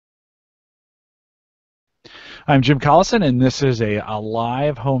I'm Jim Collison, and this is a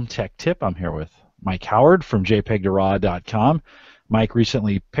live home tech tip. I'm here with Mike Howard from jpeg-to-raw.com. Mike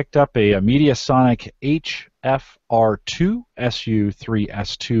recently picked up a Mediasonic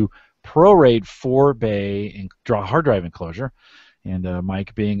HFR2-SU3S2 PRORAID 4-bay hard drive enclosure. And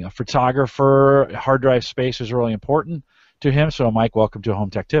Mike, being a photographer, hard drive space is really important to him. So, Mike, welcome to a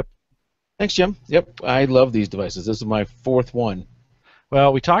home tech tip. Thanks, Jim. Yep, I love these devices. This is my fourth one.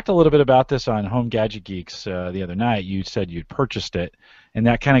 Well, we talked a little bit about this on Home Gadget Geeks the other night. You said you'd purchased it, and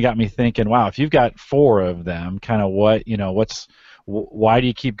that kind of got me thinking, wow, if you've got 4 of them, kind of why do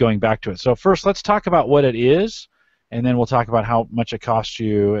you keep going back to it? So first, let's talk about what it is, and then we'll talk about how much it costs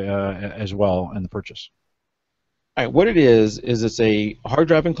you as well in the purchase. All right, what it is it's a hard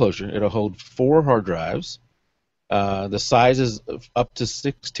drive enclosure. It'll hold 4 hard drives. The size is up to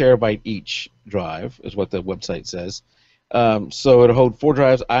 6 terabyte each drive, is what the website says. So it'll hold 4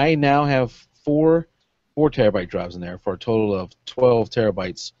 drives. I now have 4 terabyte drives in there for a total of 12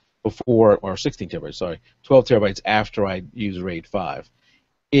 terabytes before, or 16 terabytes, sorry, 12 terabytes after I use RAID 5.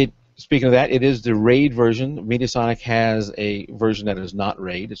 Speaking of that, it is the RAID version. Mediasonic has a version that is not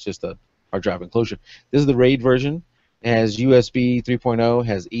RAID. It's just a hard drive enclosure. This is the RAID version. It has USB 3.0,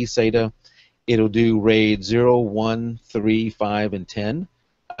 has eSATA. It'll do RAID 0, 1, 3, 5, and 10.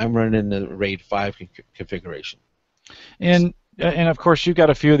 I'm running the RAID 5 configuration. And of course, you've got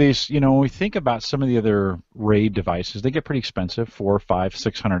a few of these. You know, when we think about some of the other RAID devices, they get pretty expensive, $400, $500,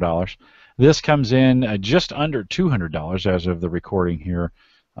 $600. This comes in just under $200 as of the recording here,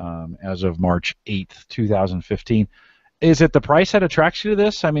 as of March 8th, 2015. Is it the price that attracts you to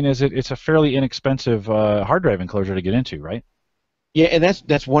this? I mean, it's a fairly inexpensive hard drive enclosure to get into, right? Yeah, and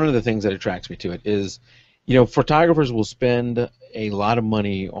that's one of the things that attracts me to it is, you know, photographers will spend a lot of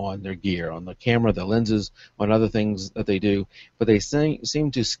money on their gear, on the camera, the lenses, on other things that they do, but they seem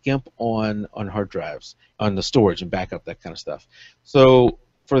to skimp on hard drives, on the storage and backup, that kind of stuff. So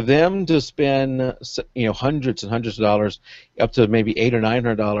for them to spend, you know, hundreds and hundreds of dollars, up to maybe $800 or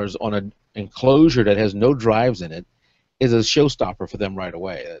 $900 on an enclosure that has no drives in it, is a showstopper for them right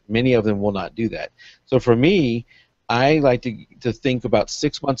away. Many of them will not do that. So for me, I like to think about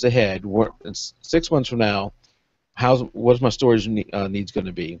 6 months ahead. 6 months from now, what's my storage needs going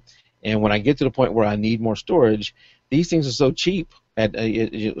to be? And when I get to the point where I need more storage, these things are so cheap, at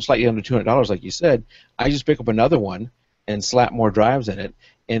slightly under $200, like you said. I just pick up another one and slap more drives in it,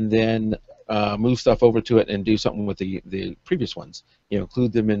 and then move stuff over to it and do something with the previous ones. You know,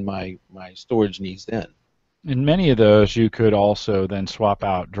 include them in my storage needs then. In many of those, you could also then swap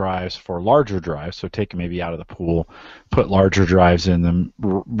out drives for larger drives, so take them maybe out of the pool, put larger drives in them,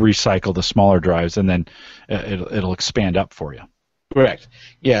 recycle the smaller drives, and then it'll expand up for you. Correct.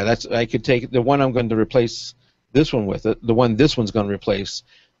 Yeah, I could take the one I'm going to replace this one with, the one this one's going to replace,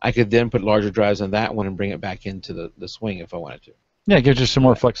 I could then put larger drives on that one and bring it back into the swing if I wanted to. Yeah, it gives you some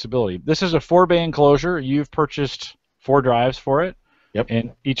more flexibility. This is a 4-bay enclosure. You've purchased 4 drives for it. Yep.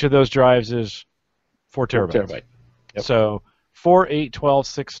 And each of those drives is 4 terabytes. 4 terabyte. Yep. So 4, 8, 12,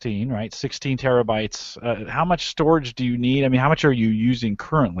 16, right? 16 terabytes. How much storage do you need? I mean, how much are you using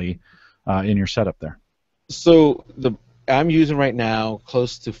currently in your setup there? So I'm using right now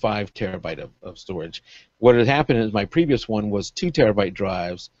close to 5 terabyte of storage. What had happened is my previous one was 2 terabyte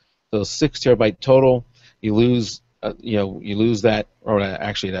drives, so 6 terabyte total. You lose, you lose that, or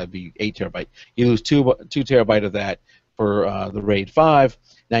actually that'd be 8 terabyte. You lose 2 terabyte of that for the RAID 5.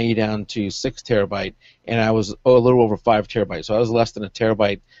 Now you're down to 6 terabyte, and I was a little over 5 terabytes, so I was less than a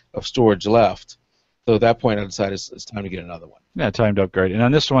terabyte of storage left. So at that point, I decided it's time to get another one. Yeah, time to upgrade. And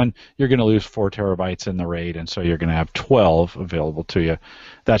on this one, you're going to lose 4 terabytes in the RAID, and so you're going to have 12 available to you.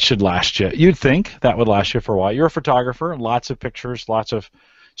 That should last you. You'd think that would last you for a while. You're a photographer, lots of pictures, lots of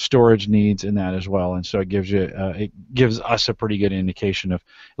storage needs in that as well, and so it gives us a pretty good indication of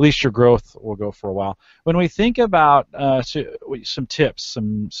at least your growth will go for a while. When we think about some tips,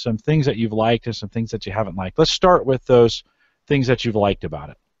 some things that you've liked and some things that you haven't liked, let's start with those things that you've liked about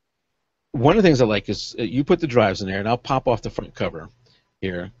it. One of the things I like is you put the drives in there, and I'll pop off the front cover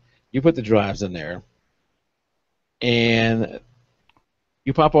here. You put the drives in there, and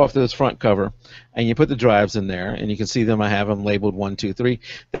you pop off this front cover, and you put the drives in there, and you can see them. I have them labeled 1, 2, 3.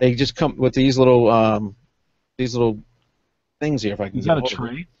 They just come with these little things here. If I can. Is that a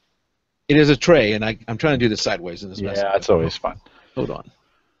tray? It is a tray, and I'm trying to do this sideways in this mess. Yeah, it's always fun. Hold on.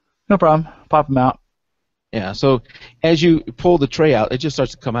 No problem. Pop them out. Yeah. So as you pull the tray out, it just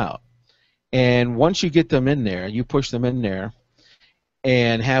starts to come out, and once you get them in there, you push them in there,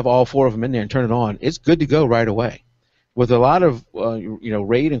 and have all 4 of them in there and turn it on. It's good to go right away. With a lot of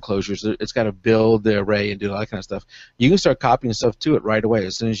RAID enclosures, it's got to build the array and do all that kind of stuff. You can start copying stuff to it right away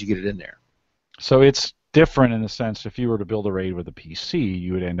as soon as you get it in there. So it's different in the sense if you were to build a RAID with a PC,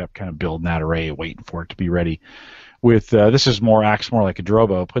 you would end up kind of building that array, waiting for it to be ready. With this is acts more like a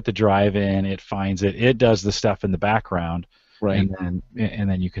Drobo. Put the drive in, it finds it, it does the stuff in the background, Right. and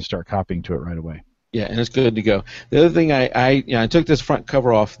then you can start copying to it right away. Yeah, and it's good to go. The other thing, I took this front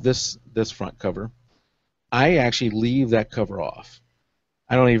cover off, this front cover. I actually leave that cover off.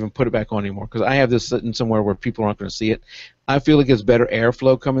 I don't even put it back on anymore because I have this sitting somewhere where people aren't going to see it. I feel it gets better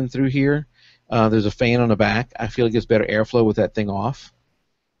airflow coming through here. There's a fan on the back. I feel it gets better airflow with that thing off.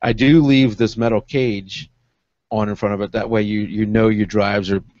 I do leave this metal cage on in front of it. That way you know your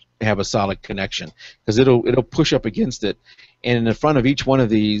drives have a solid connection because it'll push up against it. And in the front of each one of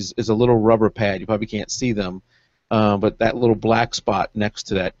these is a little rubber pad. You probably can't see them, but that little black spot next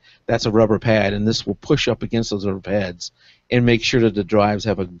to that's a rubber pad, and this will push up against those rubber pads and make sure that the drives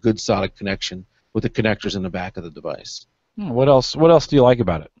have a good solid connection with the connectors in the back of the device. What else do you like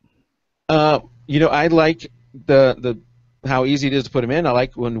about it? I like the how easy it is to put them in. I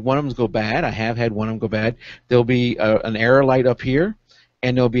like when one of them go bad. I have had one of them go bad. There'll be an error light up here,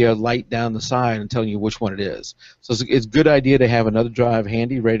 and there'll be a light down the side and telling you which one it is. So it's a good idea to have another drive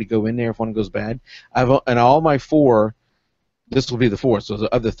handy, ready to go in there if one goes bad. And all my 4, this will be the 4th. So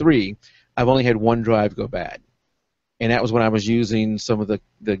of the 3, I've only had one drive go bad, and that was when I was using some of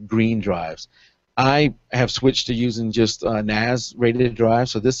the green drives. I have switched to using just NAS rated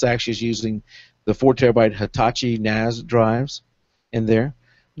drives. So this actually is using the 4 terabyte Hitachi NAS drives in there.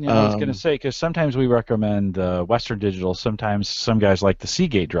 Yeah, I was going to say, because sometimes we recommend Western Digital, sometimes some guys like the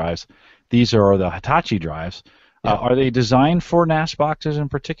Seagate drives. These are the Hitachi drives. Yeah. Are they designed for NAS boxes in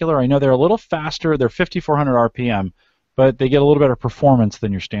particular? I know they're a little faster. They're 5,400 RPM, but they get a little better performance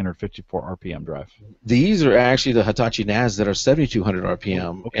than your standard 54 RPM drive. These are actually the Hitachi NAS that are 7,200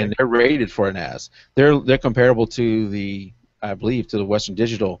 RPM, okay. And they're rated for a NAS. They're comparable to I believe, to the Western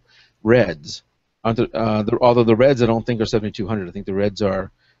Digital Reds. Although the Reds I don't think are 7,200. I think the Reds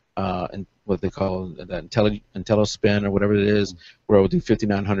are what they call the IntelliSpin or whatever it is, where it will do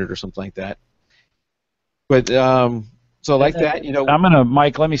 5,900 or something like that. But so like that, I'm gonna,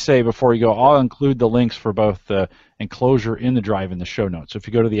 Mike. Let me say before you go, I'll include the links for both the Enclosure in the drive in the show notes. So if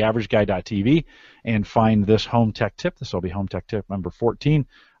you go to theaverageguy.tv and find this home tech tip, this will be home tech tip number 14.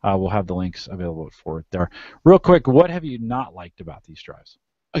 We'll have the links available for it there. Real quick, what have you not liked about these drives?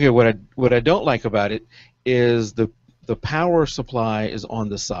 Okay, what I don't like about it is the power supply is on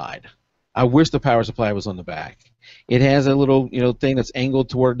the side. I wish the power supply was on the back. It has a little thing that's angled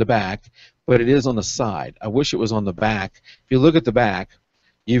toward the back, but it is on the side. I wish it was on the back. If you look at the back,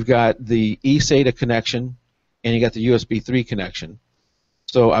 you've got the eSATA connection and you got the USB 3 connection.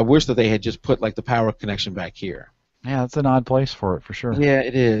 So I wish that they had just put like the power connection back here. Yeah, that's an odd place for it, for sure. Yeah,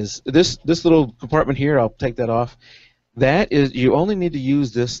 it is. This little compartment here, I'll take that off. That is, you only need to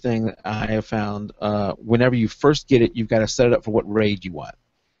use this thing, I have found, whenever you first get it, you've got to set it up for what RAID you want.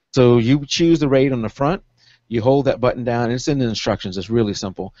 So you choose the RAID on the front, you hold that button down, and it's in the instructions, it's really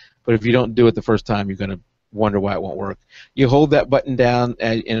simple. But if you don't do it the first time, you're going to wonder why it won't work. You hold that button down,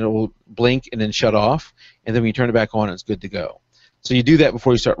 and it will blink and then shut off, and then when you turn it back on, it's good to go. So you do that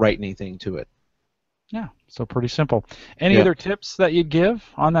before you start writing anything to it. Yeah, so pretty simple. Any other tips that you'd give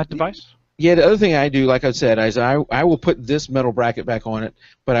on that device? Yeah, the other thing I do, like I said, is I will put this metal bracket back on it,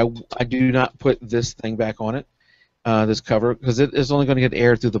 but I do not put this thing back on it, this cover, because it's only going to get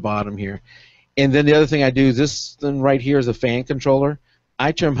air through the bottom here. And then the other thing I do, this thing right here is a fan controller.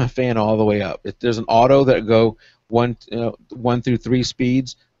 I turn my fan all the way up. If there's an auto that go 1 through 3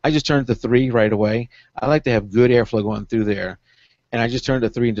 speeds, I just turn it to 3 right away. I like to have good airflow going through there, and I just turn it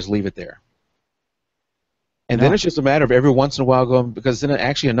to 3 and just leave it there. And then it's just a matter of every once in a while going, because it's in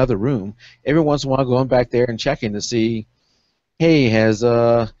actually another room, every once in a while going back there and checking to see, hey, has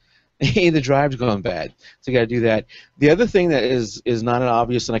the drive's gone bad. So you got to do that. The other thing that is not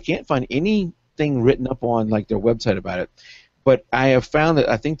obvious, and I can't find anything written up on like their website about it, but I have found that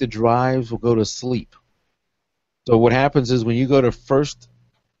I think the drives will go to sleep. So what happens is when you go to first,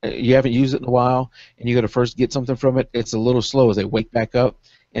 you haven't used it in a while, and you go to first get something from it, it's a little slow as they wake back up.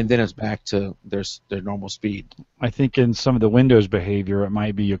 And then it's back to their normal speed. I think in some of the Windows behavior, it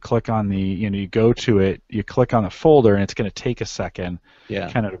might be you click on the, you go to it, you click on the folder, and it's going to take a second,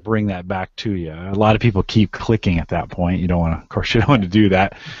 kind of to bring that back to you. A lot of people keep clicking at that point. You don't want to, of course, you don't want to do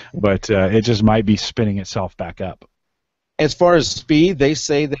that, but it just might be spinning itself back up. As far as speed, they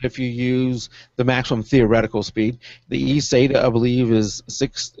say that if you use the maximum theoretical speed, the eSATA, I believe, is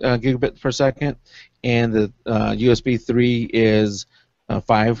 6 gigabits per second, and the USB 3 is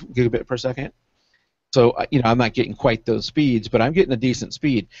 5 gigabit per second. So I'm not getting quite those speeds, but I'm getting a decent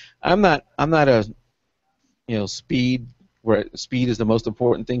speed. I'm not a speed where speed is the most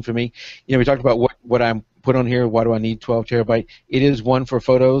important thing for me. We talked about what I'm put on here. Why do I need 12 terabyte? It is one for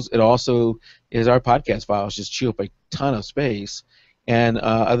photos. It also is our podcast files. Just chew up a ton of space, and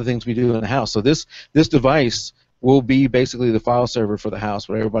other things we do in the house. So this device will be basically the file server for the house,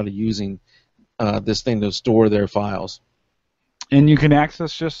 where everybody using this thing to store their files. And you can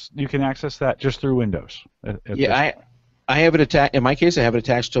access that just through Windows. Yeah, I have it attached. In my case, I have it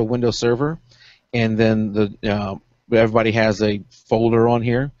attached to a Windows server, and then everybody has a folder on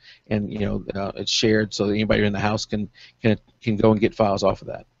here, and it's shared so that anybody in the house can go and get files off of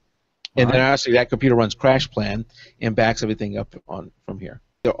that. And then actually that computer runs CrashPlan and backs everything up from here.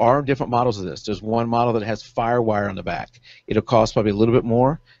 There are different models of this. There's one model that has FireWire on the back. It'll cost probably a little bit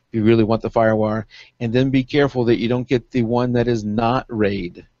more if you really want the FireWire. And then be careful that you don't get the one that is not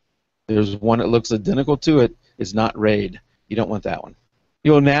RAID. There's one that looks identical to it. It's not RAID. You don't want that one.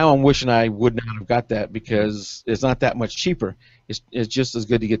 Now I'm wishing I would not have got that because it's not that much cheaper. It's just as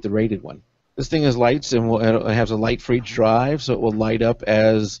good to get the rated one. This thing has lights and it has a light for each drive, so it will light up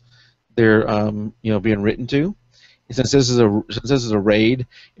as they're being written to. And since this is a RAID,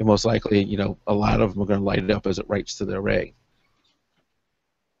 it most likely a lot of them are going to light it up as it writes to the array.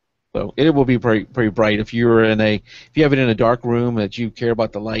 So it will be pretty bright. If you have it in a dark room that you care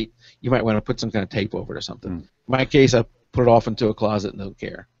about the light, you might want to put some kind of tape over it or something. In my case, I put it off into a closet and don't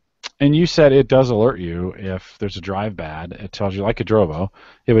care. And you said it does alert you if there's a drive bad. It tells you, like a Drovo,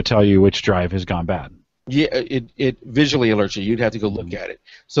 it would tell you which drive has gone bad. Yeah, it visually alerts you. You'd have to go look at it.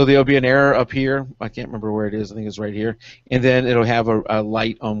 So there'll be an error up here. I can't remember where it is. I think it's right here. And then it'll have a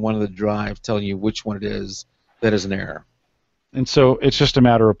light on one of the drives telling you which one it is that is an error. And so it's just a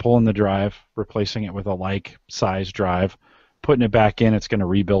matter of pulling the drive, replacing it with a like-size drive, putting it back in. It's going to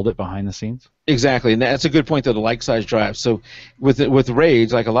rebuild it behind the scenes. Exactly, and that's a good point, though, the like-size drive. So with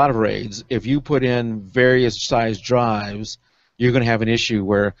RAIDs, like a lot of RAIDs, if you put in various size drives, you're going to have an issue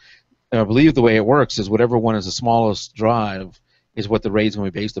where I believe the way it works is whatever one is the smallest drive is what the RAID is going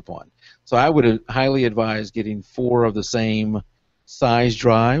to be based upon. So I would highly advise getting 4 of the same size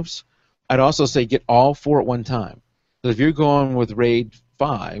drives. I'd also say get all 4 at one time. So if you're going with RAID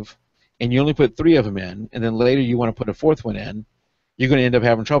 5 and you only put 3 of them in, and then later you want to put a 4th one in, you're going to end up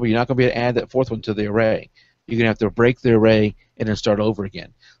having trouble. You're not going to be able to add that 4th one to the array. You're going to have to break the array and then start over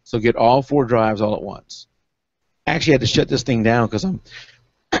again. So get all 4 drives all at once. I actually had to shut this thing down because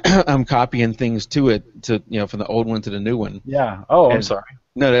I'm copying things to it from the old one to the new one. Yeah. Oh, I'm sorry.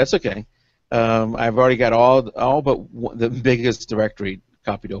 No, that's okay. I've already got all but the biggest directory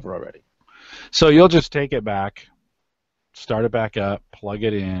copied over already. So you'll just take it back, start it back up, plug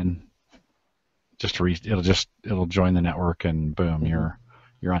it in. It'll join the network, and boom, you're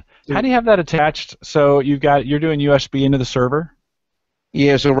on. How do you have that attached? So you're doing USB into the server?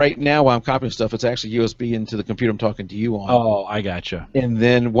 Yeah, so right now while I'm copying stuff, it's actually USB into the computer I'm talking to you on. Oh, I gotcha. And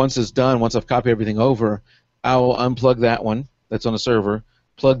then once it's done, once I've copied everything over, I'll unplug that one that's on the server,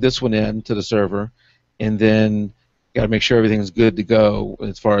 plug this one in to the server, and then got to make sure everything's good to go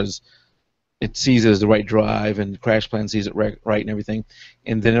as far as it sees it as the right drive and CrashPlan sees it right and everything,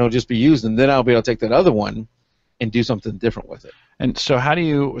 and then it'll just be used, and then I'll be able to take that other one and do something different with it. And so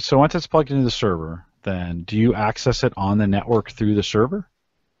so once it's plugged into the server, then do you access it on the network through the server?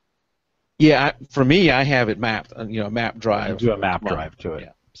 Yeah, for me, I have it mapped, a map drive. You do a map drive to it,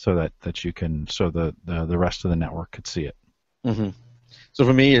 yeah. So that you can, so the rest of the network could see it. Mm-hmm. So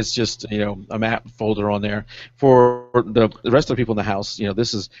for me, it's just a map folder on there. For the rest of the people in the house,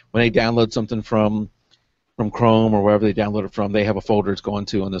 this is when they download something from Chrome or wherever they download it from, they have a folder it's going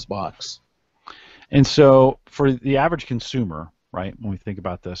to on this box. And so for the average consumer, right, when we think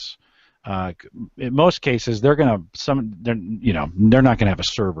about this, in most cases they're not going to have a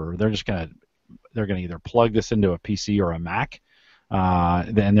server. They're going to either plug this into a PC or a Mac,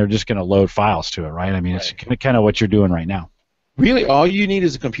 and they're just going to load files to it, right? I mean, right. It's kind of what you're doing right now. Really, all you need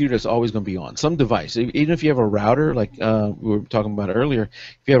is a computer that's always going to be on some device. Even if you have a router, like we were talking about earlier,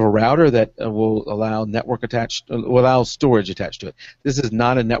 if you have a router that will allow storage attached to it. This is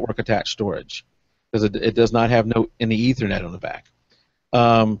not a network attached storage because it does not have any Ethernet on the back.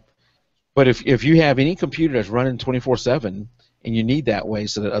 But if you have any computer that's running 24/7 and you need that way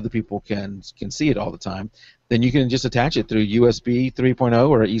so that other people can see it all the time, then you can just attach it through USB 3.0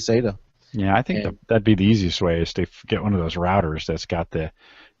 or eSATA. Yeah, I think that'd be the easiest way is to get one of those routers that's got the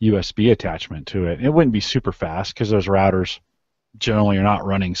USB attachment to it. It wouldn't be super fast because those routers generally are not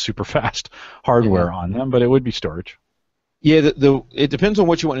running super fast hardware on them, but it would be storage. Yeah, it depends on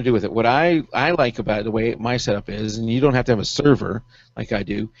what you want to do with it. What I like about it, the way my setup is, and you don't have to have a server like I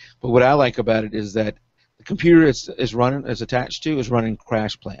do, but what I like about it is that the computer is attached to is running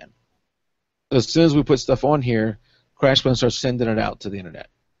CrashPlan. So as soon as we put stuff on here, CrashPlan starts sending it out to the internet.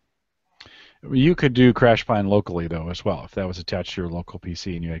 You could do CrashPlan locally though as well. If that was attached to your local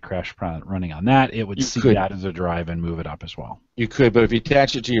PC and you had CrashPlan running on that, it would You see could. that as a drive and move it up as well. You could, but if you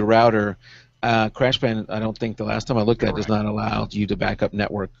attach it to your router, CrashPlan, I don't think the last time I looked at it, does not allow you to back up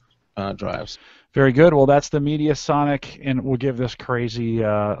network drives. Very good. Well, that's the Mediasonic, and we'll give this crazy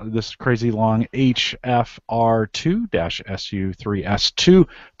long HFR2-SU3S2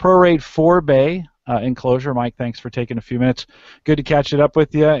 PRORAID 4-bay enclosure. Mike, thanks for taking a few minutes. Good to catch it up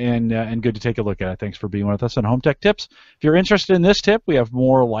with you, and good to take a look at it. Thanks for being with us on Home Tech Tips. If you're interested in this tip, we have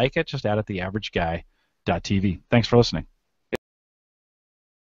more like it. Just add it at theaverageguy.tv. Thanks for listening.